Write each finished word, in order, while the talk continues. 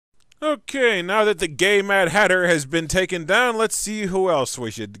Okay, now that the gay Mad Hatter has been taken down, let's see who else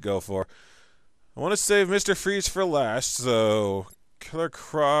we should go for. I want to save Mr. Freeze for last, so Killer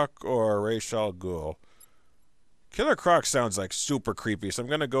Croc or Ra's al Ghul. Killer Croc sounds like super creepy, so I'm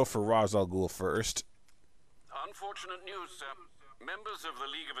going to go for Ra's al Ghul first. Unfortunate news, sir. Members of the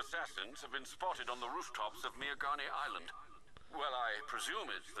League of Assassins have been spotted on the rooftops of Mirgani Island. Well, I presume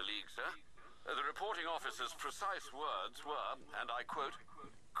it's the League, sir. The reporting officer's precise words were, and I quote,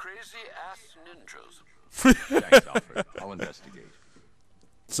 crazy-ass ninjas. Thanks, Alfred. I'll investigate.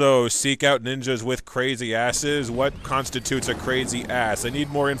 So, seek out ninjas with crazy asses? What constitutes a crazy ass? I need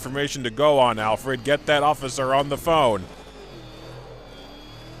more information to go on, Alfred. Get that officer on the phone.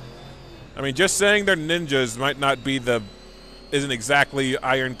 I mean, just saying they're ninjas might not be isn't exactly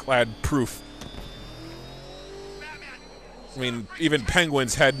ironclad proof. I mean, even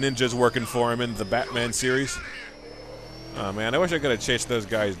Penguin's had ninjas working for him in the Batman series. Oh man, I wish I could have chased those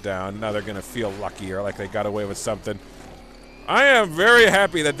guys down. Now they're gonna feel lucky or like they got away with something. I am very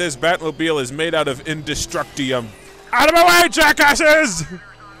happy that this Batmobile is made out of indestructium. Out of my way, jackasses!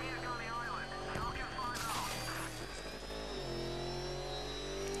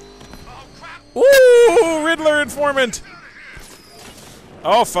 Ooh, Riddler informant!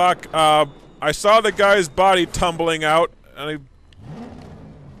 Oh fuck, I saw the guy's body tumbling out, and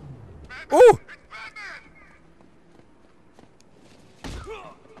ooh!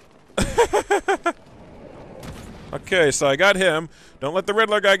 Okay, so I got him. Don't let the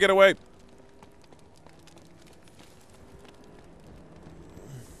Riddler guy get away.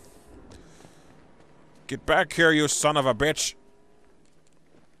 Get back here, you son of a bitch.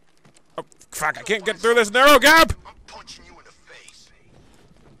 Oh, fuck, I can't get through this narrow gap! I'm punching you in the face.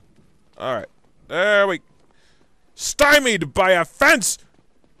 Alright. There we... Stymied by a fence!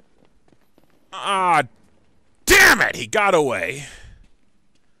 Ah, damn it! He got away.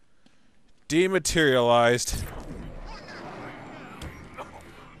 Dematerialized.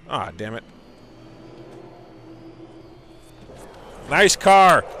 Ah, damn it. Nice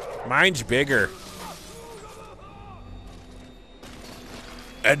car. Mine's bigger.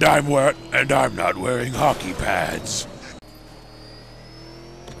 And I'm not wearing hockey pads.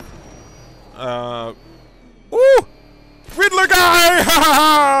 Ooh! Riddler guy! Ha ha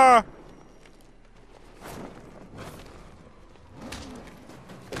ha!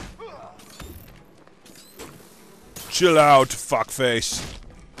 Chill out, fuckface.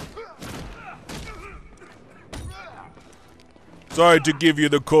 Sorry to give you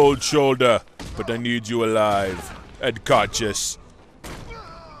the cold shoulder, but I need you alive and conscious.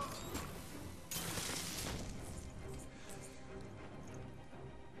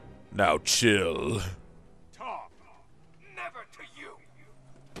 Now chill. Tom, never to you.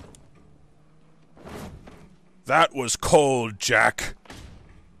 That was cold, Jack.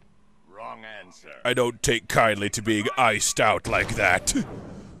 Wrong answer. I don't take kindly to being iced out like that.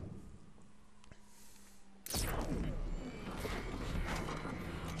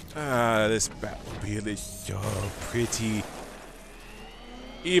 Ah, this Batmobile is so pretty.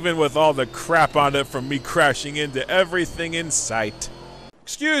 Even with all the crap on it from me crashing into everything in sight.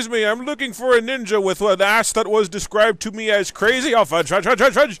 Excuse me, I'm looking for a ninja with an ass that was described to me as crazy. Oh, fudge. So Harley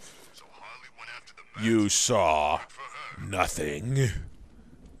went after the man. You saw nothing.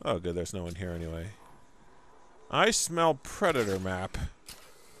 Oh, good, there's no one here anyway. I smell Predator map.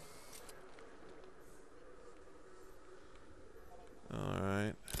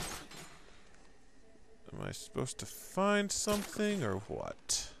 Alright. Am I supposed to find something or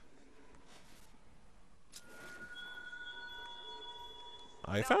what?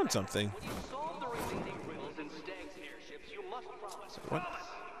 I found something. When you solve the remaining riddles in Stag's airships, you must promise What?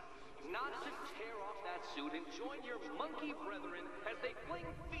 not to tear off that suit and join your monkey brethren as they fling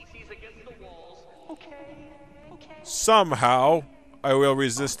feces against the walls. Okay? Okay? Somehow, I will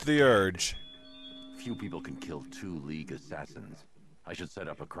resist the urge. Few people can kill 2 League assassins. I should set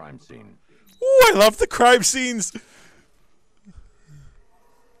up a crime scene. Ooh, I love the crime scenes!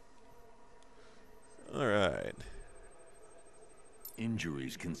 Alright.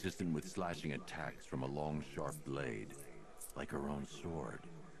 Injuries consistent with slashing attacks from a long, sharp blade. Like her own sword.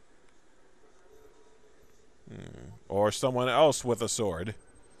 Or someone else with a sword.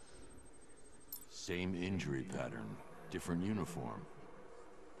 Same injury pattern. Different uniform.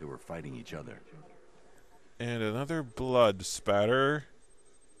 They were fighting each other. And another blood spatter.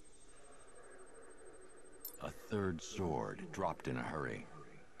 A third sword dropped in a hurry.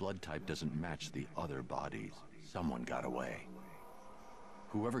 Blood type doesn't match the other bodies. Someone got away.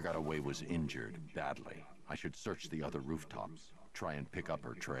 Whoever got away was injured badly. I should search the other rooftops. Try and pick up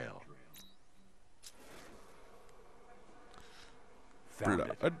her trail. Found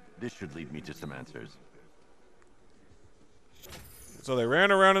it. This should lead me to some answers. So they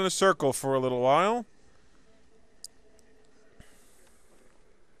ran around in a circle for a little while.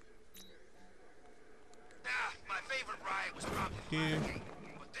 My favorite ride was probably Here.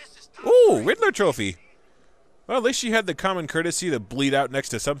 but this is Ooh, Riddler trophy. Well, at least she had the common courtesy to bleed out next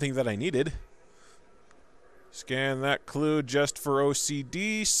to something that I needed. Scan that clue just for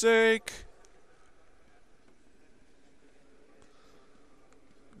OCD's sake.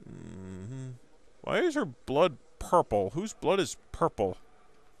 Why is her blood purple? Whose blood is purple?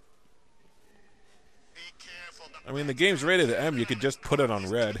 be careful. I mean, the game's rated M. You could just put it on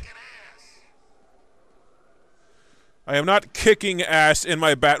red. I am not kicking ass in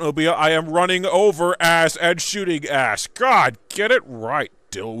my Batmobile. I am running over ass and shooting ass. God, get it right,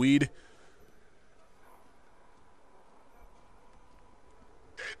 dillweed.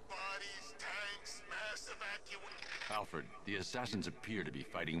 Dead bodies, tanks, mass evacuation. Alfred, the assassins appear to be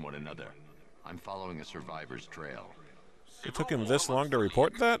fighting one another. I'm following a survivor's trail. It took him this long to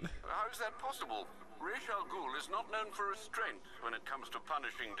report that? How is that possible? Ra's al Ghul is not known for restraint when it comes to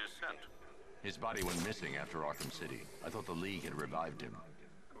punishing dissent. His body went missing after Arkham City. I thought the League had revived him.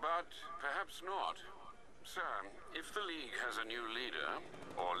 But perhaps not. Sir, if the League has a new leader,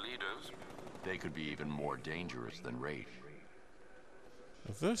 or leaders, They could be even more dangerous than Ra's.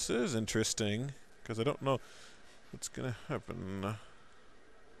 This is interesting, because I don't know what's going to happen.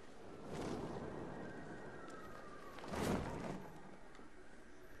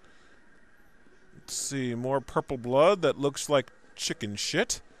 Let's see, more purple blood that looks like chicken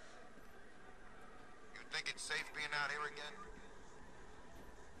shit. You think it's safe being out here again?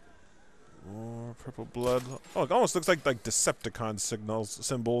 More purple blood. Oh, it almost looks like Decepticon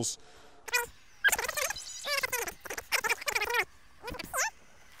symbols.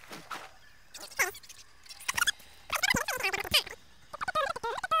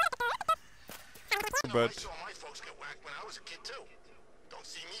 I But saw my folks get whacked when I was a kid too. Don't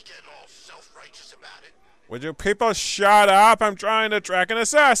see me getting all self-righteous about it. would you people shut up? I'm trying to track an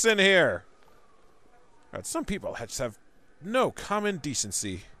assassin here. God, some people just have no common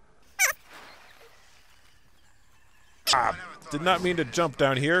decency. Ah, did not mean to jump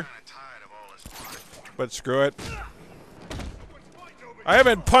down here, Tired of all this. but screw it. I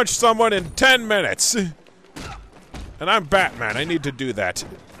haven't punched someone in 10 minutes. And I'm Batman. I need to do that.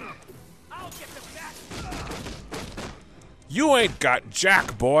 You ain't got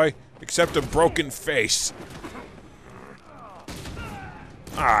jack, boy, except a broken face.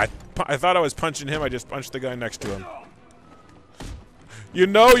 Ah, I thought I was punching him. I just punched the guy next to him. You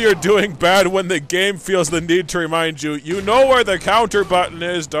know you're doing bad when the game feels the need to remind you. You know where the counter button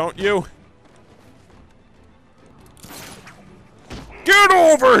is, don't you? Get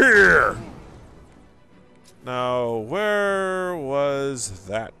over here! Now, where was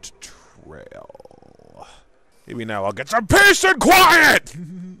that trail? Maybe now I'll get some peace and quiet!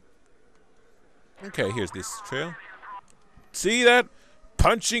 Okay, here's this trail. See that?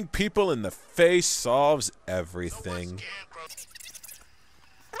 Punching people in the face solves everything.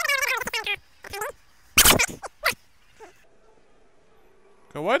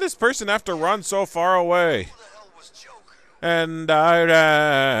 Why does this person have to run so far away? And I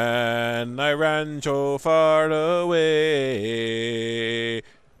ran so far away.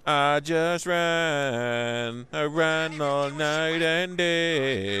 I just ran, I ran all night and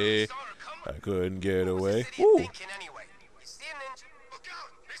day. I couldn't get away. Ooh.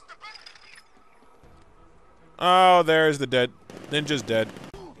 Oh, there's the dead. Ninja's dead.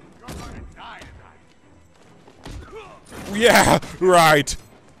 Yeah, right.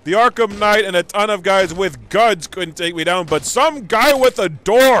 The Arkham Knight and a ton of guys with guns couldn't take me down, but some guy with a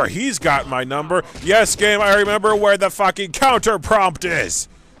door, he's got my number. Yes, game, I remember where the fucking counter prompt is.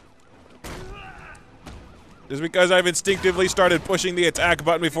 Just because I've instinctively started pushing the attack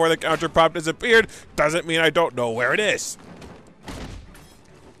button before the counter prompt has appeared, doesn't mean I don't know where it is.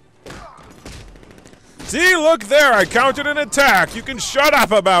 See, look there, I counted an attack. You can shut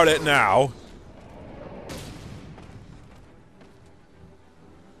up about it now.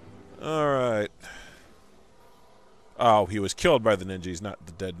 Alright. Oh, he was killed by the ninjas, not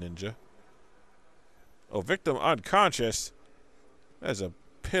the dead ninja. Oh, victim unconscious? That's a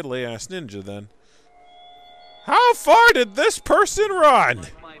piddly-ass ninja, then. How far did this person run?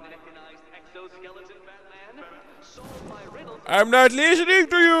 I'm not listening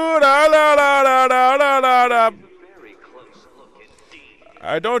to you! Da, da, da, da, da, da, da, da.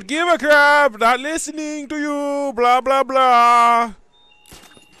 I don't give a crap! Not listening to you! Blah, blah, blah!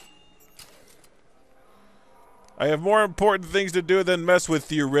 I have more important things to do than mess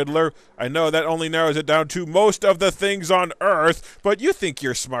with you, Riddler. I know that only narrows it down to most of the things on Earth, but you think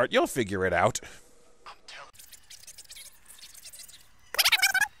you're smart. You'll figure it out. I'm telling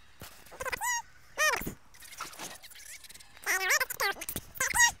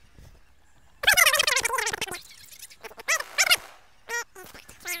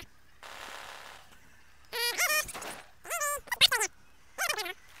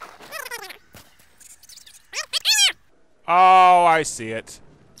Oh, I see it.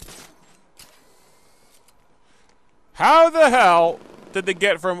 How the hell did they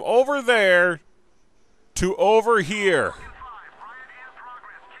get from over there to over here?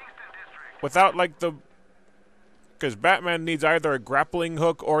 Without, like, the... Because Batman needs either a grappling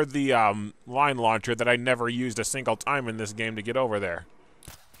hook or the line launcher that I never used a single time in this game to get over there.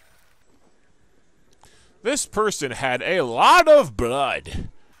 This person had a lot of blood.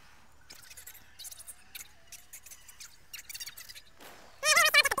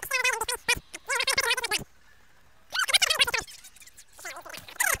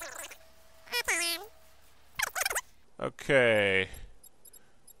 Okay.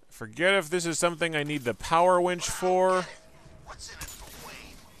 Forget if this is something I need the power winch for. what's in it for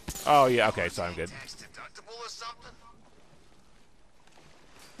Wayne? Oh, yeah, okay, so I'm good. Tax deductible or something?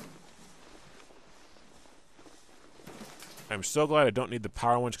 I'm so glad I don't need the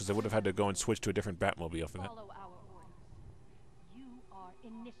power winch because I would have had to go and switch to a different Batmobile for that. Follow our orders. You are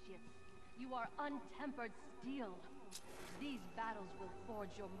initiates. You are untempered steel. These battles will forge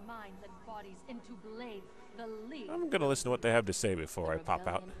your minds and bodies into blades. The League. I'm going to listen to what they have to say before I pop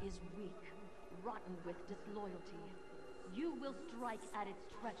out. The rebellion is weak, rotten with disloyalty. You will strike at its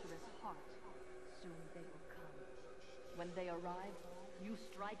treacherous heart. Soon they will come. When they arrive, you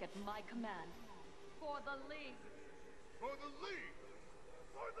strike at my command. For the League. For the League!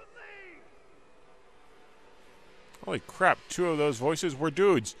 For the League! Holy crap, 2 of those voices were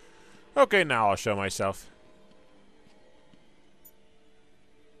dudes. Okay, now I'll show myself.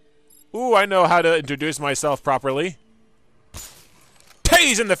 Ooh, I know how to introduce myself properly.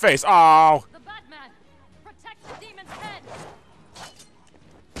 Tase in the face! Oh! The Batman! Protect the demon's head!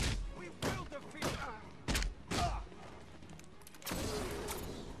 We will defeat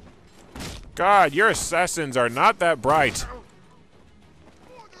God, your assassins are not that bright. For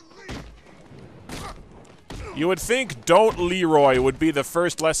the League! You would think Don't Leroy would be the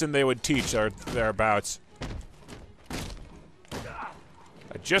first lesson they would teach or thereabouts.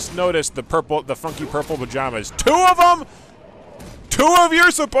 I just noticed the funky purple pajamas. 2 of them? 2 of your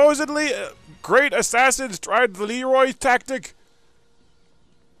supposedly great assassins tried the Leroy tactic?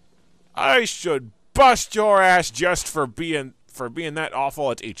 I should bust your ass just for being that awful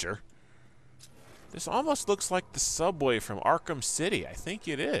a teacher. This almost looks like the subway from Arkham City. I think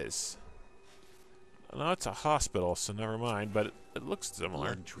it is. No, it's a hospital, so never mind, but it looks similar.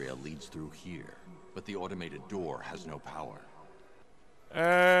 Blood trail leads through here, but the automated door has no power.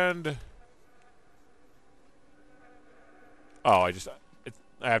 And... Oh, I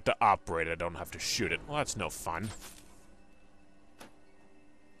have to operate it. I don't have to shoot it. Well, that's no fun.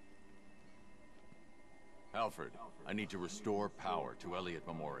 Alfred, I need to restore power to Elliott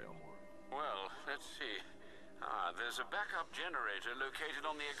Memorial. Well, let's see. There's a backup generator located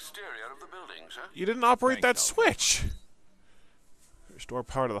on the exterior of the building, sir. You didn't operate that Thanks, switch. Restore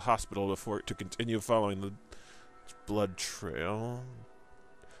power to the hospital before to continue following the blood trail.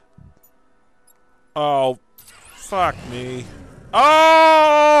 Oh, fuck me.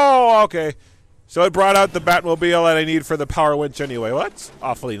 Oh, okay. So it brought out the Batmobile that I need for the power winch anyway. Well, that's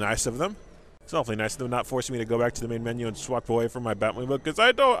awfully nice of them. It's awfully nice of them not forcing me to go back to the main menu and swap away from my Batmobile because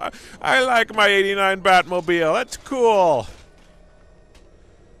I like my '89 Batmobile. That's cool.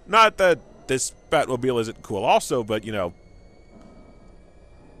 Not that this Batmobile isn't cool also, but you know,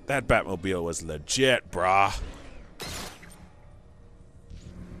 that Batmobile was legit, brah.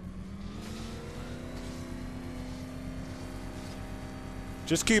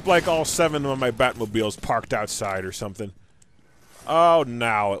 Just keep like all 7 of my Batmobiles parked outside or something. Oh,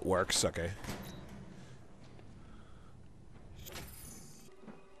 now it works. Okay.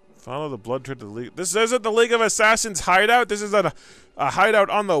 Follow the blood trail to the League. This isn't the League of Assassins hideout? This is a hideout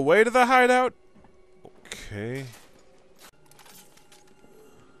on the way to the hideout? Okay.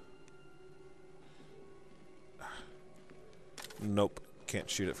 Nope. Can't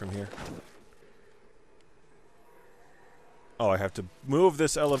shoot it from here. Oh, I have to move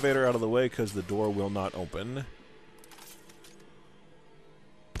this elevator out of the way because the door will not open.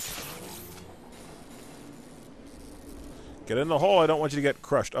 Get in the hole. I don't want you to get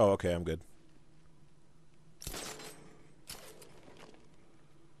crushed. Oh, okay. I'm good.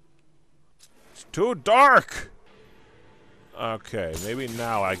 It's too dark. Okay, maybe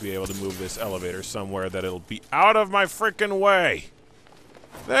now I'll be able to move this elevator somewhere that it'll be out of my freaking way.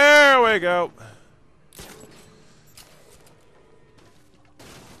 There we go.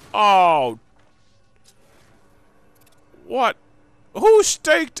 Oh. What? Who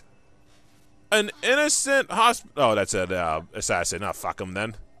staked an innocent Oh, that's an assassin. Oh, fuck him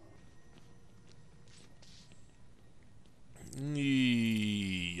then.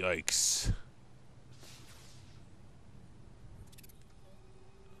 Yikes.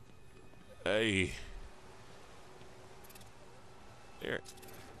 Hey. There.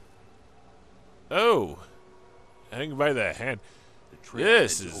 Oh. Hang by the hand. The trail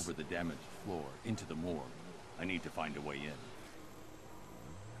This heads is over the damaged floor into the morgue. I need to find a way in.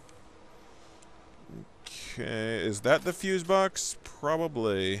 Okay, is that the fuse box?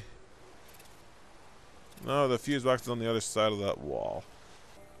 Probably. No, the fuse box is on the other side of that wall.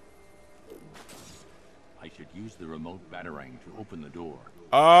 I should use the remote batarang to open the door.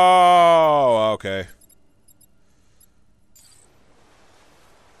 Oh, okay.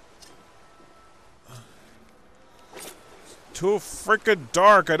 Too freaking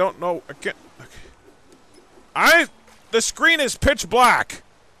dark. I don't know. I can't. Okay. The screen is pitch black.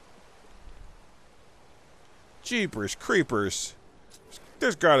 Jeepers creepers.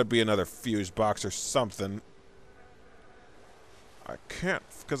 There's got to be another fuse box or something. I can't,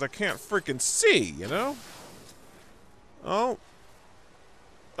 because I can't freaking see, you know? Oh.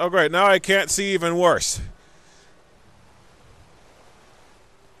 Oh, great. Now I can't see even worse.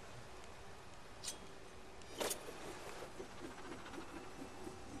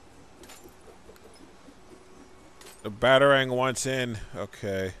 The batarang wants in.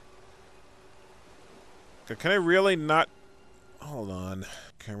 Okay. Can I really not... Hold on.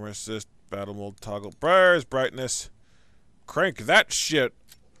 Camera assist, battle mode, toggle. Where's brightness? Crank that shit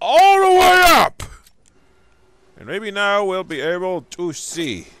all the way up! And maybe now we'll be able to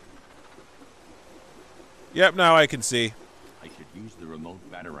see. Yep, now I can see. I should use the remote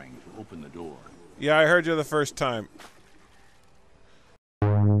batarang to open the door. Yeah, I heard you the first time.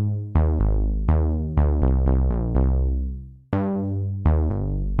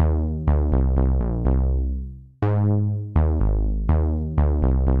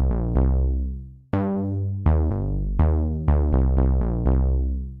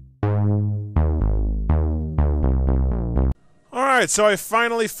 Alright, so I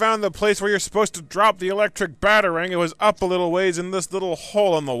finally found the place where you're supposed to drop the electric batarang. It was up a little ways in this little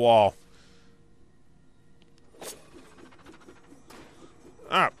hole in the wall.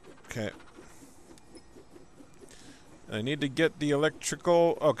 Ah, okay. I need to get the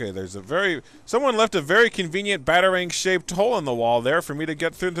electrical... Okay, there's a very... Someone left a very convenient batarang-shaped hole in the wall there for me to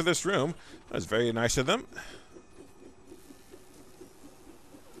get through into this room. That was very nice of them.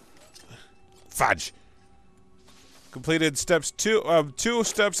 Fudge! Completed steps two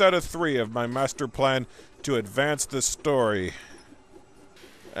steps out of 3 of my master plan to advance the story.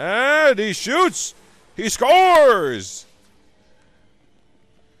 And he shoots! He scores!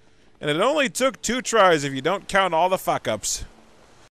 And it only took 2 tries if you don't count all the fuck-ups.